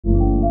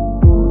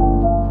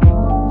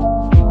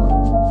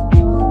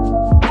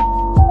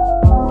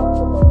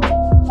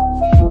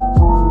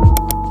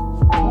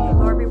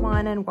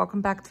welcome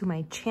back to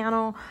my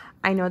channel.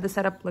 I know the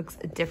setup looks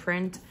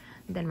different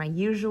than my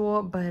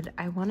usual, but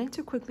I wanted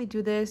to quickly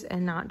do this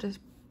and not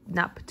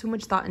put too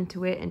much thought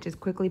into it and just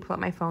quickly pull up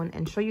my phone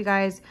and show you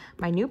guys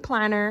my new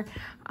planner.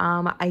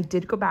 I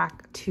did go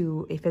back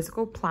to a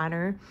physical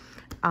planner.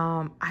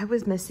 I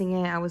was missing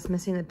it. I was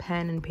missing the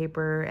pen and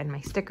paper and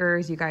my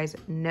stickers. You guys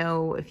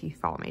know, if you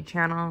follow my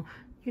channel,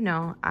 you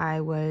know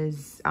I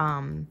was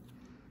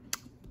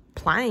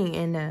planning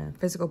in a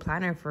physical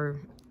planner for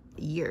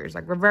years,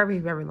 like a very,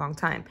 very long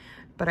time.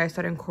 But I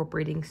started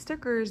incorporating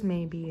stickers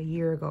maybe a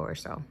year ago or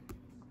so.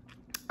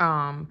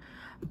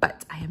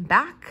 But I am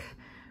back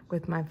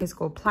with my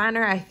physical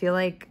planner. I feel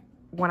like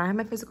when I have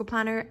my physical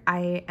planner,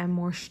 I am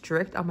more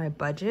strict on my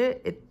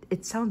budget.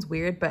 It sounds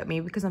weird, but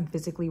maybe because I'm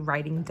physically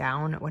writing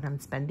down what I'm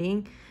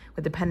spending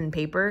with the pen and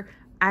paper.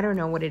 I don't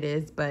know what it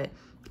is, but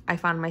I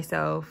found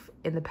myself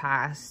in the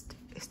past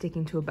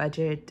sticking to a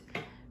budget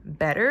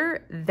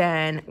better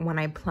than when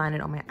I plan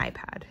it on my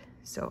iPad.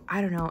 So I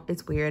don't know,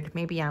 it's weird.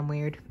 Maybe I'm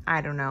weird, I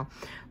don't know.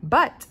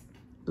 But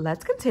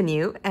let's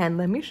continue and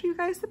let me show you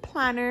guys the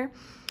planner.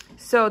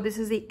 So this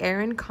is the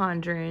Erin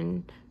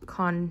Condren,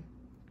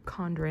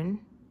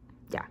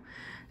 yeah,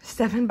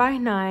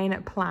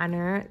 7x9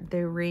 planner.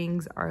 The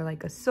rings are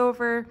like a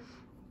silver,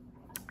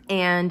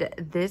 and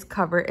this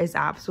cover is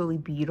absolutely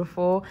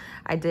beautiful.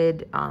 I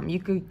did, you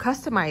could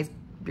customize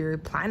your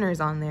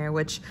planners on there,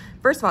 which,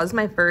 first of all, this is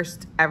my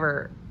first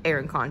ever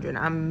Erin Condren.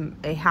 I'm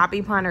a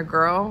happy planner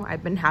girl.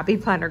 I've been happy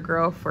planner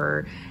girl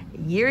for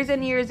years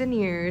and years and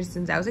years,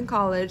 since I was in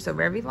college, so a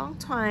very long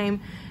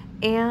time.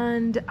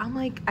 And I'm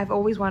like, I've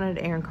always wanted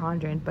an Erin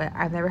Condren, but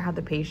I've never had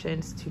the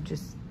patience to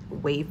just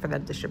wait for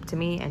them to ship to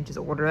me and just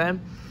order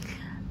them.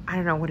 I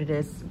don't know what it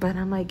is, but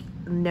I'm like,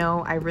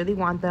 no, I really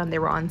want them. They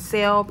were on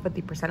sale,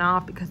 50%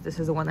 off, because this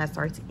is the one that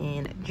starts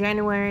in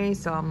January.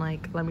 So I'm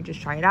like, let me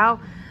just try it out.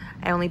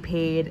 I only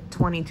paid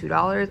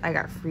 $22. I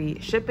got free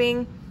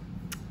shipping,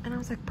 and I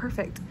was like,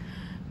 perfect.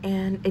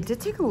 And it did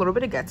take a little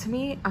bit to get to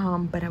me,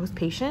 but I was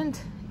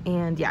patient,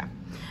 and yeah.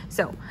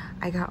 So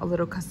I got a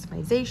little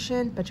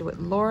customization, Budget with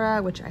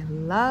Laura, which I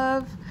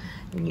love.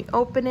 And you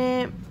open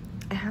it,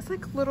 it has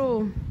like a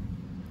little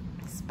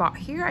spot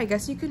here. I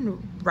guess you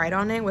can write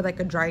on it with like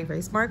a dry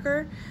erase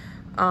marker.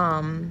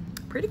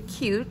 Pretty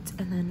cute.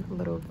 And then a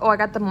little, oh, I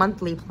got the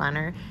monthly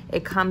planner.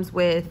 It comes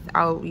with,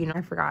 oh, you know,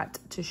 I forgot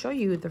to show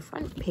you the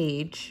front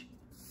page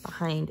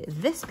behind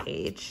this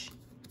page.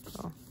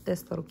 So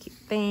this little cute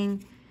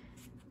thing.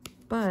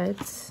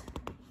 But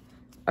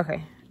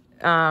okay,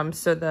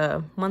 so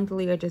the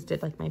monthly, I just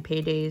did like my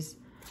paydays,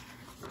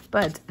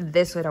 but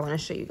this what I want to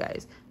show you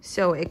guys.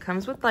 So it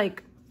comes with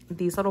like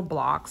these little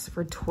blocks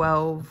for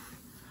 12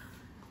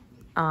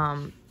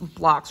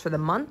 blocks for the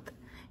month.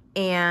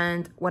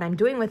 And what I'm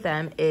doing with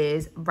them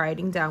is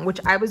writing down,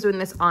 which I was doing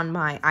this on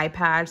my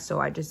iPad,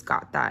 so I just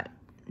got that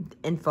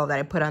info that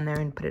I put on there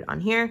and put it on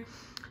here.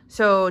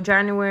 So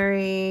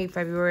January,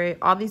 February,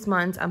 all these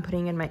months, I'm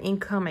putting in my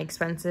income, my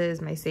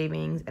expenses, my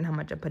savings, and how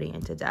much I'm putting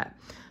into debt.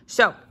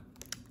 So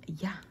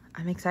yeah,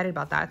 I'm excited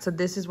about that. So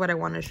this is what I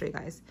want to show you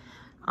guys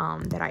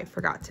that I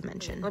forgot to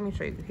mention. Let me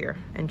show you here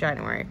in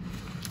January.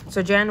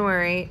 So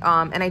January,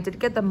 and I did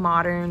get the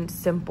modern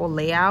simple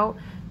layout.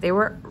 They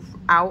were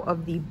out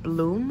of the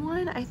Bloom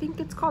one. I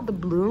think it's called the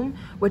Bloom,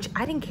 which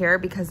I didn't care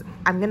because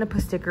I'm gonna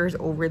put stickers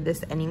over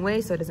this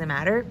anyway, so it doesn't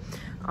matter.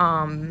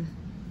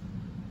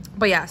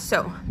 But yeah,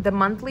 so the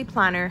monthly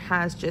planner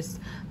has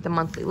just the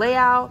monthly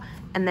layout,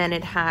 and then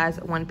it has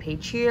one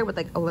page here with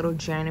like a little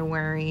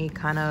January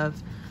kind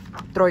of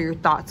throw your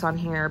thoughts on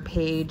here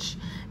page.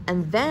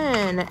 And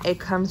then it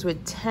comes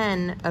with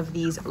 10 of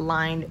these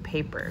lined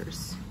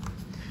papers.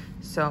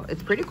 So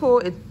it's pretty cool.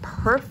 It's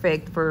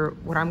perfect for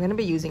what I'm gonna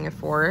be using it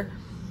for.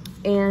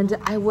 And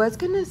I was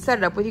gonna set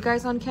it up with you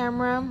guys on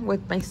camera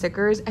with my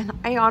stickers, and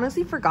I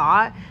honestly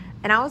forgot,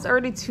 and I was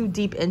already too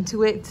deep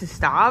into it to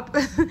stop.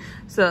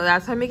 So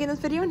that's why I'm making this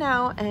video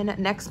now, and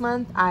next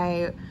month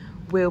I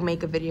will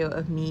make a video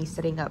of me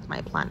setting up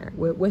my planner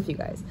with you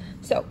guys.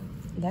 So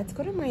let's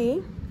go to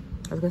May.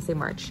 I was gonna say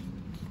March.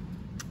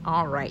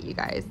 All right, you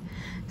guys.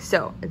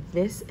 So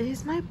this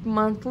is my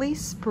monthly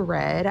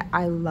spread.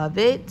 I love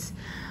it.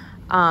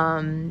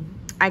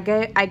 I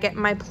get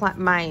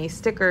my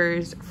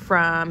stickers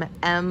from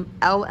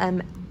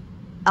LML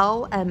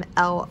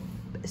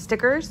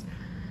stickers.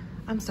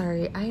 I'm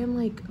sorry, I am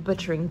like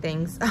butchering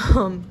things.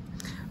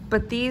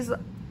 But these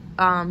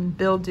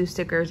Build Do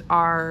stickers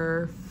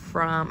are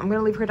from, I'm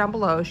gonna leave her down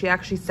below. She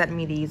actually sent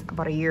me these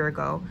about a year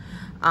ago.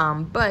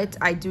 But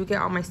I do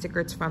get all my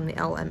stickers from the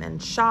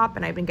LMN shop,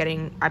 and I've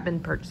been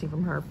purchasing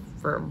from her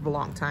for a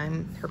long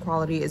time. Her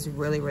quality is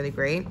really, really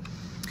great.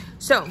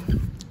 So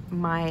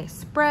my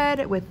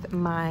spread with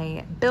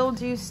my Build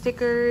Do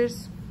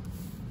stickers.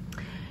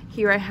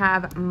 Here I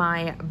have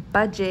my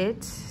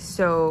budget.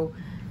 So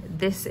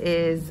this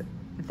is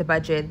the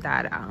budget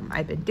that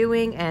I've been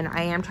doing, and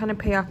I am trying to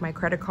pay off my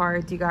credit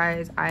cards, you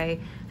guys. I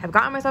have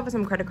gotten myself in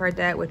some credit card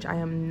debt, which I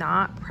am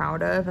not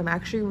proud of. I'm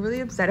actually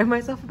really upset at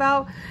myself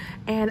about,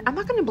 and I'm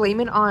not going to blame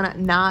it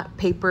on not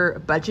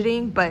paper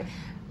budgeting, but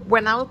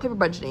when I was paper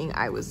budgeting,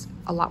 I was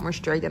a lot more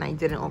strict and I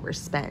didn't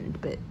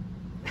overspend, but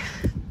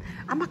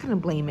I'm not gonna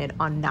blame it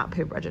on not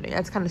paper budgeting.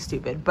 That's kind of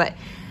stupid, but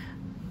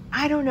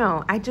I don't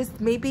know.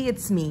 Maybe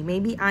it's me.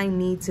 Maybe I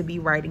need to be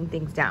writing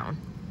things down.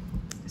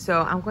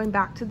 So I'm going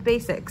back to the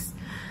basics.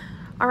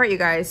 All right, you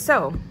guys,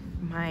 so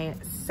my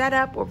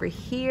setup over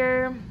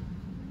here,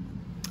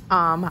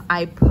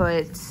 I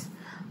put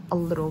a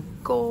little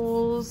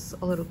goals,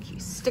 a little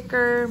cute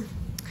sticker,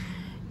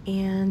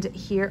 and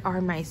here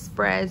are my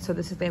spreads. So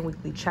this is my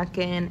weekly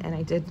check-in, and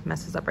I did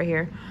mess this up right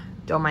here.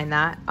 Don't mind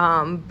that.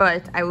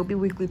 But I will be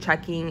weekly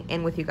checking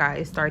in with you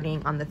guys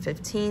starting on the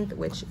 15th,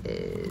 which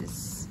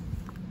is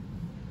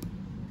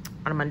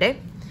on a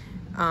Monday,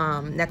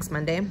 next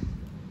Monday.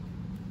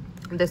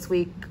 This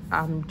week,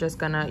 I'm just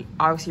gonna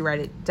obviously write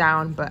it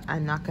down, but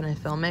I'm not gonna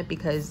film it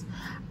because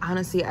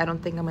honestly, I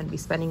don't think I'm gonna be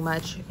spending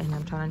much and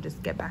I'm trying to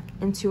just get back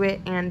into it.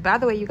 And by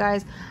the way, you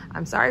guys,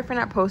 I'm sorry for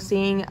not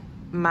posting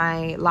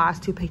my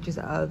last 2 pictures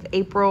of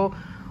April.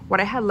 What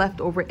I had left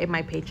over in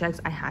my paychecks,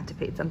 I had to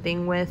pay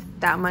something with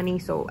that money,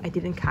 so I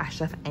didn't cash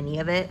stuff any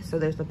of it, so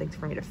there's nothing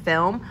for me to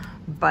film.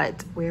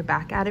 But we're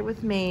back at it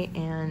with May,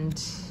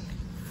 and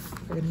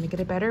we're gonna make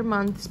it a better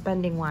month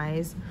spending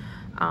wise.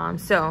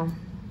 So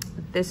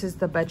this is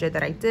the budget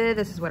that I did.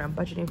 This is what I'm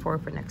budgeting for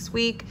next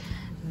week.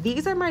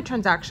 These are my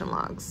transaction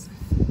logs.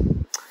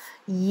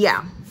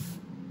 Yeah,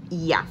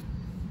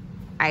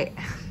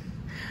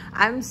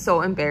 I'm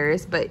so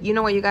embarrassed, but you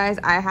know what, you guys,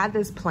 I had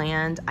this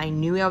planned. I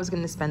knew I was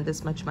going to spend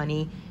this much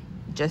money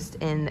just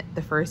in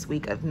the first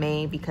week of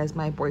May because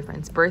my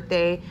boyfriend's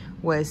birthday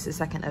was the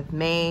 2nd of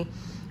May.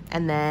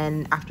 And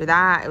then after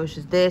that, it was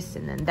just this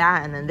and then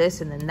that and then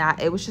this and then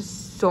that. It was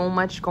just so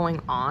much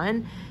going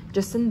on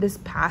just in this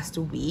past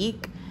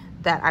week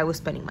that I was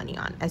spending money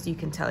on. As you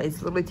can tell,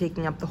 it's literally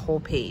taking up the whole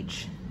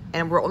page,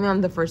 and we're only on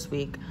the first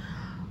week.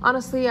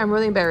 Honestly, I'm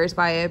really embarrassed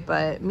by it,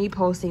 but me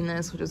posting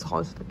this will just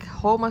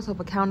hold myself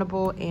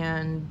accountable,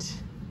 and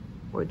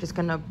we're just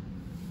gonna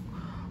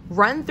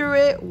run through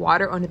it,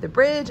 water under the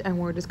bridge, and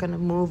we're just gonna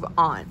move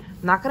on. I'm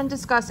not gonna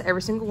discuss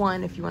every single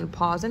one. If you want to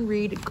pause and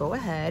read, go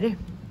ahead.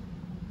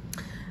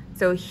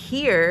 So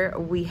here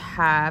we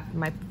have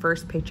my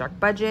first paycheck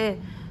budget.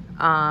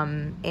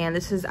 And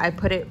this is, I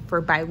put it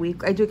for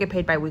bi-weekly. I do get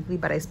paid bi-weekly,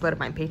 but I split up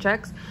my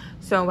paychecks.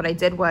 So what I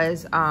did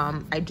was,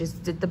 I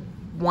just did the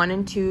 1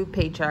 and 2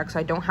 paychecks. So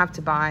I don't have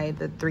to buy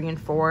the 3 and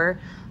 4.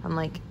 I'm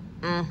like,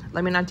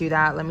 let me not do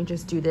that. Let me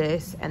just do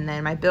this. And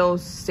then my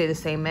bills stay the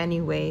same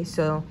anyway.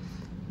 So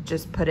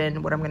just put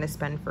in what I'm going to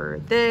spend for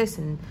this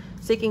and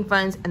sinking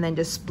funds, and then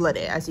just split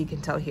it, as you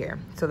can tell here,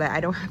 so that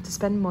I don't have to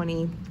spend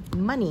money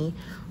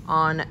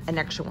on an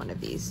extra one of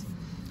these,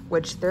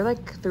 which they're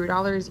like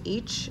 $3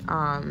 each,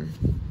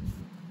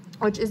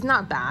 which is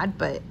not bad,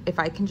 but if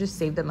I can just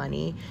save the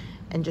money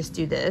and just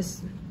do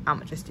this, I'm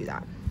gonna just do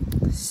that.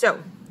 So,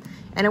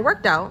 and it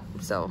worked out,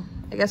 so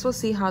I guess we'll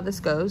see how this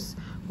goes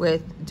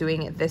with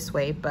doing it this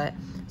way. But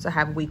so I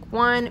have week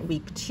 1,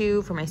 week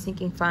 2 for my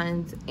sinking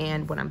funds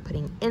and what I'm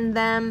putting in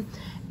them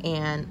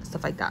and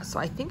stuff like that. So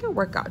I think it'll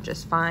work out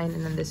just fine.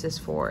 And then this is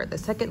for the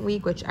 2nd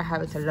week, which I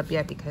haven't set it up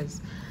yet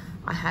because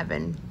I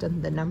haven't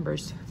done the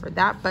numbers for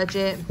that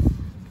budget.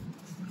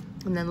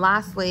 And then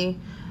lastly,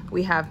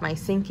 we have my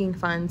sinking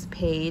funds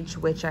page,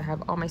 which I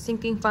have all my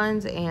sinking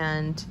funds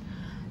and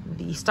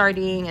the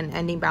starting and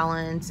ending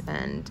balance,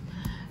 and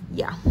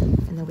yeah.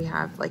 And then we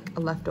have like a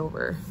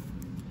leftover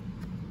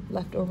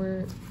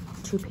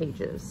 2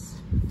 pages,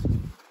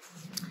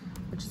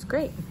 which is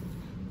great.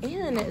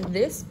 And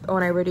this,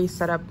 when I already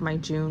set up my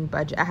June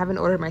budget, I haven't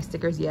ordered my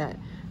stickers yet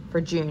for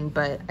June,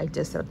 but I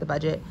just set up the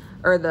budget,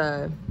 or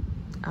the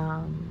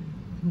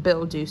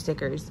bill due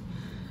stickers.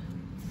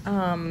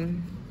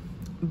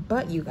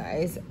 But you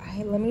guys,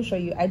 let me show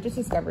you. I just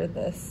discovered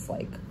this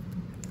like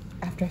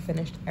after I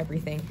finished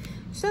everything.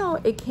 So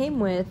it came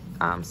with,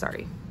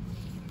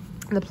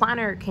 the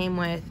planner came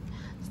with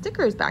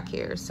stickers back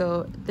here.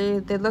 So they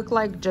look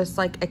like just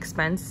like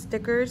expense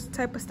stickers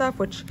type of stuff,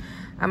 which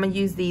I'm gonna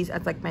use these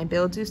as like my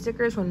bill due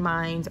stickers when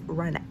mine's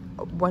run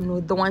out.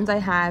 When the ones I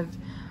have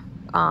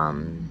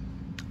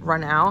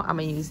run out, I'm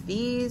gonna use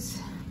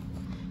these.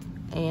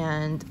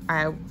 And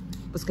I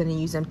was gonna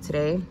use them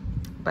today,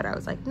 but I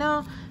was like,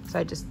 no. So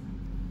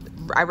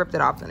I ripped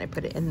it off and I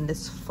put it in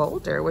this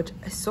folder, which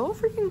is so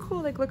freaking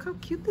cool. Like, look how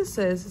cute this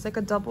is. It's like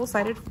a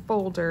double-sided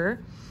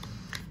folder.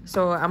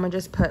 So I'm gonna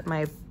just put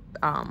my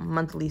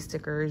monthly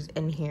stickers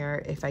in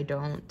here if I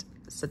don't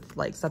set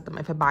them.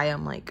 If I buy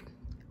them like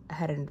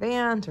ahead in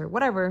advance or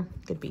whatever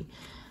it could be,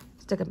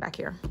 stick them back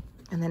here.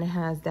 And then it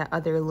has that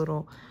other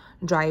little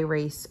dry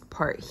erase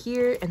part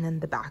here, and then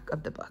the back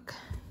of the book.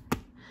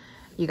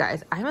 You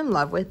guys, I'm in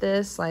love with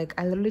this. Like,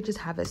 I literally just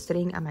have it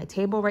sitting at my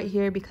table right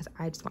here because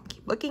I just want to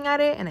keep looking at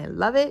it and I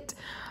love it.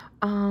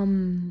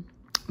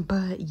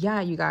 But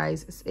yeah, you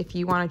guys, if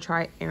you want to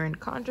try Erin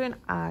Condren,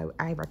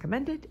 I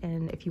recommend it.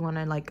 And if you want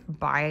to like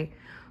buy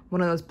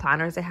one of those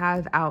planners I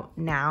have out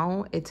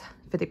now, it's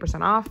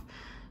 50% off.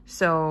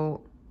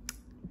 So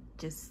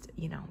just,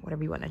 you know,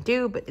 whatever you want to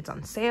do, but it's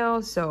on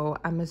sale. So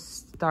I'm gonna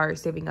start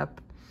saving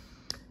up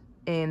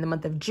in the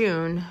month of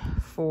June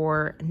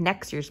for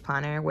next year's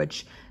planner,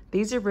 which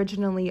these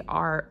originally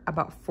are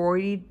about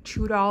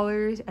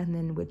 $42, and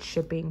then with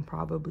shipping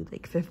probably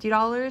like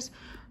 $50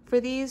 for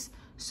these.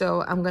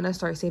 So I'm gonna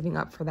start saving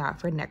up for that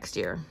for next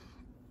year.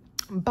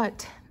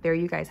 But there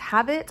you guys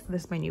have it.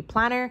 This is my new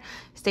planner.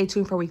 Stay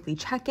tuned for weekly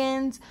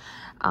check-ins,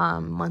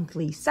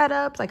 monthly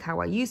setups, like how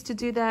I used to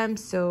do them.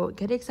 So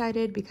get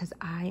excited because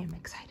I am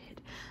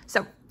excited.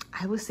 So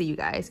I will see you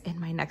guys in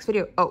my next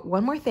video. Oh,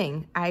 one more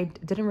thing. I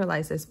didn't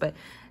realize this, but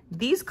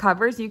these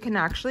covers, you can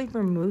actually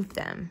remove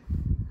them.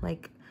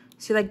 Like,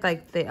 see,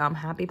 like the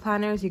happy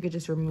planners, you could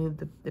just remove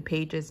the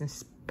pages and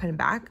put them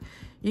back.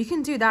 You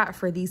can do that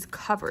for these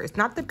covers,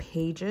 not the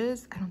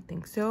pages. I don't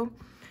think so,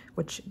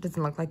 which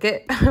doesn't look like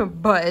it,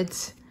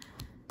 but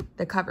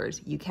the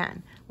covers you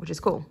can, which is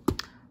cool.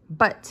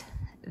 But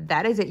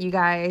that is it, you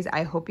guys.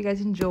 I hope you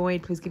guys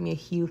enjoyed. Please give me a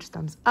huge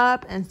thumbs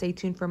up and stay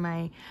tuned for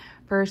my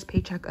first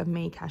paycheck of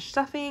May cash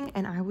stuffing,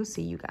 and I will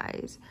see you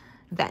guys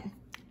then.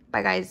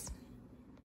 Bye, guys.